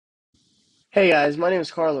Hey guys, my name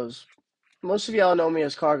is Carlos. Most of y'all know me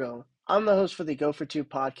as Cargo. I'm the host for the Go for Two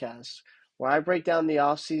podcast, where I break down the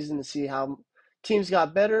offseason to see how teams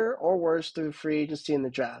got better or worse through free agency and the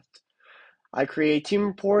draft. I create team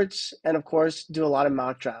reports and, of course, do a lot of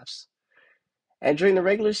mock drafts. And during the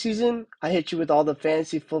regular season, I hit you with all the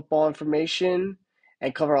fantasy football information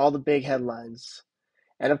and cover all the big headlines.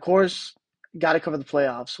 And, of course, got to cover the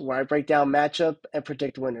playoffs, where I break down matchup and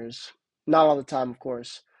predict winners. Not all the time, of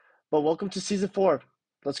course. But welcome to season 4.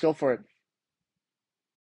 Let's go for it.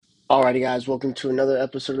 Alrighty, guys, welcome to another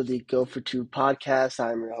episode of the Go for Two podcast.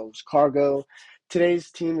 I'm your host, Cargo. Today's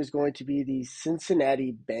team is going to be the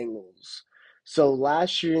Cincinnati Bengals. So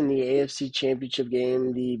last year in the AFC Championship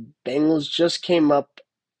game, the Bengals just came up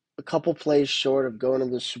a couple plays short of going to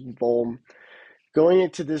the Super Bowl. Going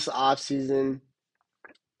into this offseason,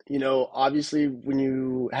 obviously when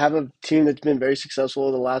you have a team that's been very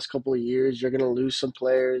successful the last couple of years, you're going to lose some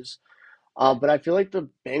players. But I feel like the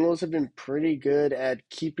Bengals have been pretty good at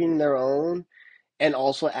keeping their own and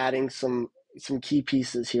also adding some key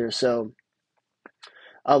pieces here. So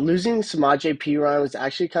losing Samaje Perine was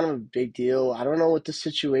actually kind of a big deal. I don't know what the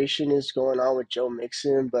situation is going on with Joe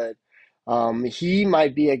Mixon, but he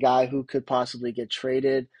might be a guy who could possibly get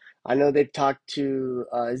traded. I know they've talked to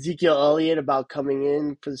Ezekiel Elliott about coming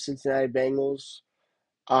in for the Cincinnati Bengals.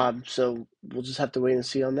 So we'll just have to wait and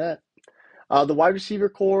see on that. The wide receiver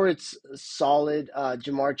core, it's solid.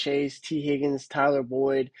 Jamar Chase, T. Higgins, Tyler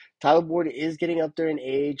Boyd. Tyler Boyd is getting up there in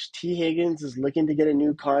age. T. Higgins is looking to get a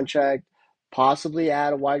new contract, possibly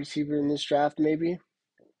add a wide receiver in this draft, maybe.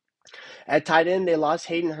 At tight end, they lost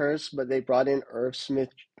Hayden Hurst, but they brought in Irv Smith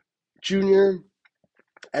Jr.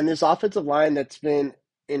 And this offensive line that's been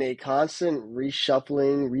in a constant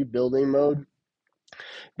reshuffling, rebuilding mode.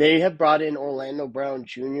 They have brought in Orlando Brown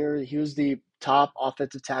Jr. He was the top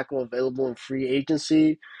offensive tackle available in free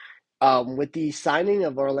agency. With the signing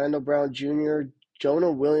of Orlando Brown Jr.,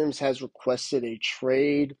 Jonah Williams has requested a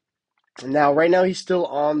trade. Now, right now, he's still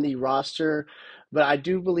on the roster, but I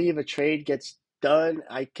do believe a trade gets done.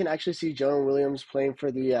 I can actually see Jonah Williams playing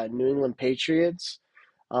for the New England Patriots.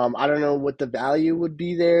 I don't know what the value would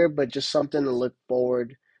be there, but just something to look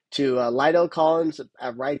forward to. Lydell Collins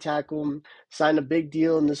at right tackle signed a big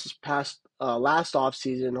deal in this past last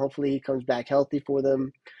offseason. Hopefully, he comes back healthy for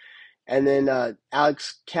them. And then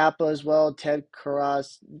Alex Kappa as well, Ted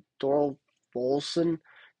Karras, Doral Bolson,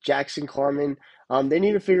 Jackson Carman. They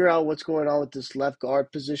need to figure out what's going on with this left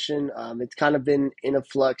guard position. It's kind of been in a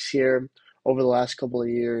flux here over the last couple of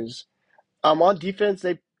years. On defense,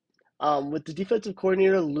 they with the defensive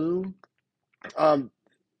coordinator Lou, um,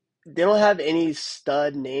 they don't have any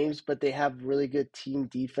stud names, but they have really good team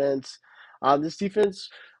defense. This defense,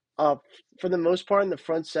 uh, for the most part, in the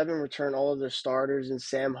front seven, return all of their starters and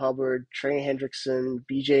Sam Hubbard, Trey Hendrickson,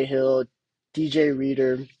 B.J. Hill, DJ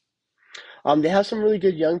Reader. They have some really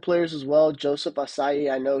good young players as well. Joseph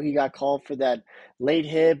Asai, I know he got called for that late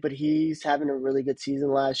hit, but he's having a really good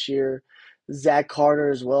season last year. Zach Carter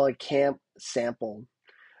as well at Camp Sample.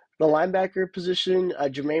 The linebacker position,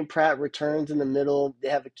 Jermaine Pratt returns in the middle. They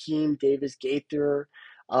have Akeem Davis Gaither,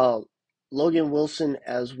 uh, Logan Wilson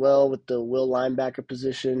as well with the will linebacker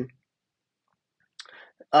position.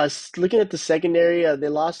 Looking at the secondary, they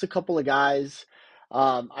lost a couple of guys.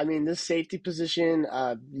 This safety position,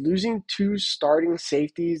 losing two starting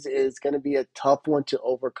safeties is going to be a tough one to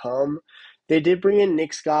overcome. They did bring in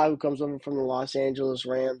Nick Scott, who comes over from the Los Angeles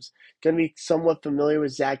Rams. Going to be somewhat familiar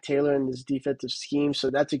with Zach Taylor and his defensive scheme, so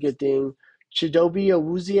that's a good thing. Chidobe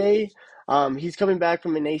Awuzie, he's coming back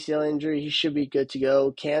from an ACL injury. He should be good to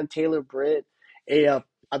go. Cam Taylor Britt,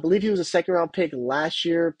 I believe he was a second round pick last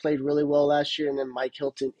year, played really well last year, and then Mike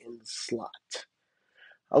Hilton in the slot.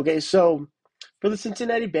 Okay, so for the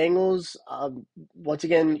Cincinnati Bengals, once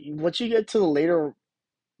again, once you get to the later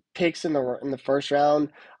picks in the first round,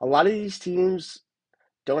 a lot of these teams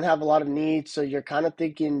don't have a lot of needs, so you're kind of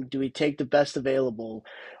thinking, do we take the best available,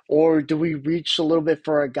 or do we reach a little bit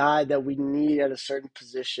for a guy that we need at a certain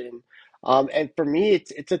position? And for me,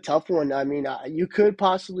 it's a tough one. You could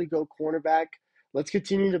possibly go cornerback. Let's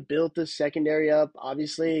continue to build this secondary up.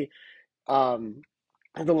 Obviously, um,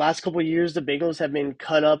 the last couple of years, the Bengals have been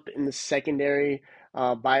cut up in the secondary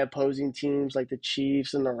by opposing teams like the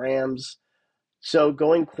Chiefs and the Rams. So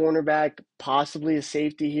going cornerback, possibly a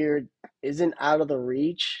safety here, isn't out of the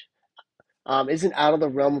reach, isn't out of the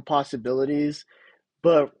realm of possibilities.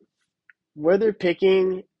 But where they're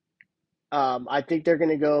picking, I think they're going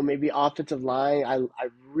to go maybe offensive line. I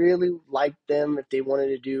really like them if they wanted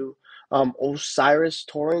to do Osiris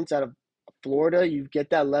Torrance out of Florida. You get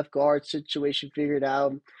that left guard situation figured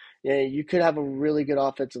out. Yeah, you could have a really good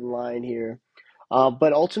offensive line here.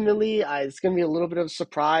 But ultimately, it's going to be a little bit of a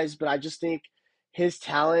surprise, but I just think his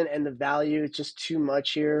talent and the value is just too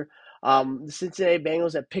much here. The Cincinnati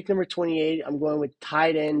Bengals at pick number 28, I'm going with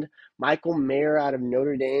tight end Michael Mayer out of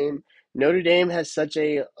Notre Dame. Notre Dame has such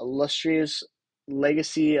a illustrious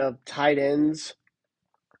legacy of tight ends.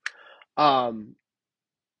 Um,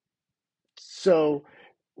 so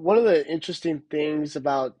one of the interesting things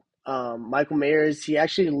about Michael Mayer is he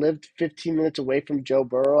actually lived 15 minutes away from Joe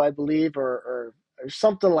Burrow, I believe, or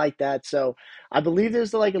something like that. So I believe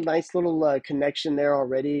there's like a nice little connection there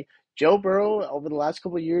already. Joe Burrow over the last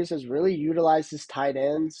couple of years has really utilized his tight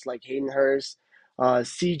ends like Hayden Hurst,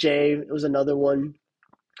 CJ was another one.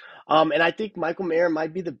 And I think Michael Mayer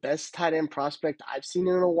might be the best tight end prospect I've seen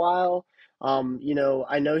in a while.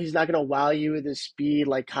 I know he's not going to wow you with his speed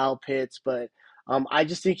like Kyle Pitts, but I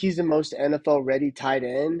just think he's the most NFL ready tight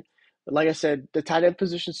end. But like I said, the tight end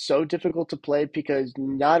position is so difficult to play because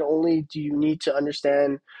not only do you need to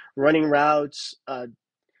understand running routes,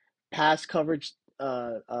 pass coverage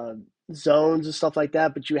zones and stuff like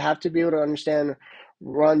that, but you have to be able to understand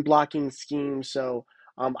run blocking schemes. So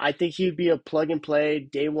I think he'd be a plug and play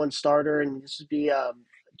day one starter, and this would be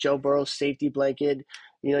Joe Burrow's safety blanket.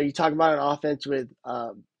 You talk about an offense with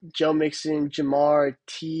Joe Mixon, Jamar,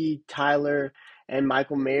 T, Tyler, and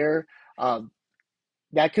Michael Mayer. Um,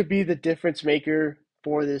 that could be the difference maker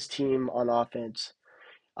for this team on offense.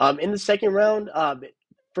 In the second round,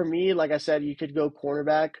 for me, like I said, you could go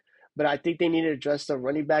cornerback, but I think they need to address the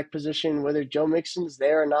running back position. Whether Joe Mixon's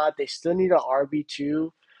there or not, they still need an RB2.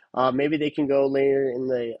 Maybe they can go later in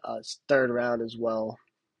the third round as well.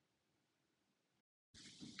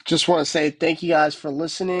 Just want to say thank you guys for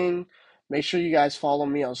listening. Make sure you guys follow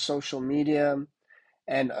me on social media.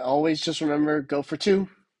 And always just remember, go for two.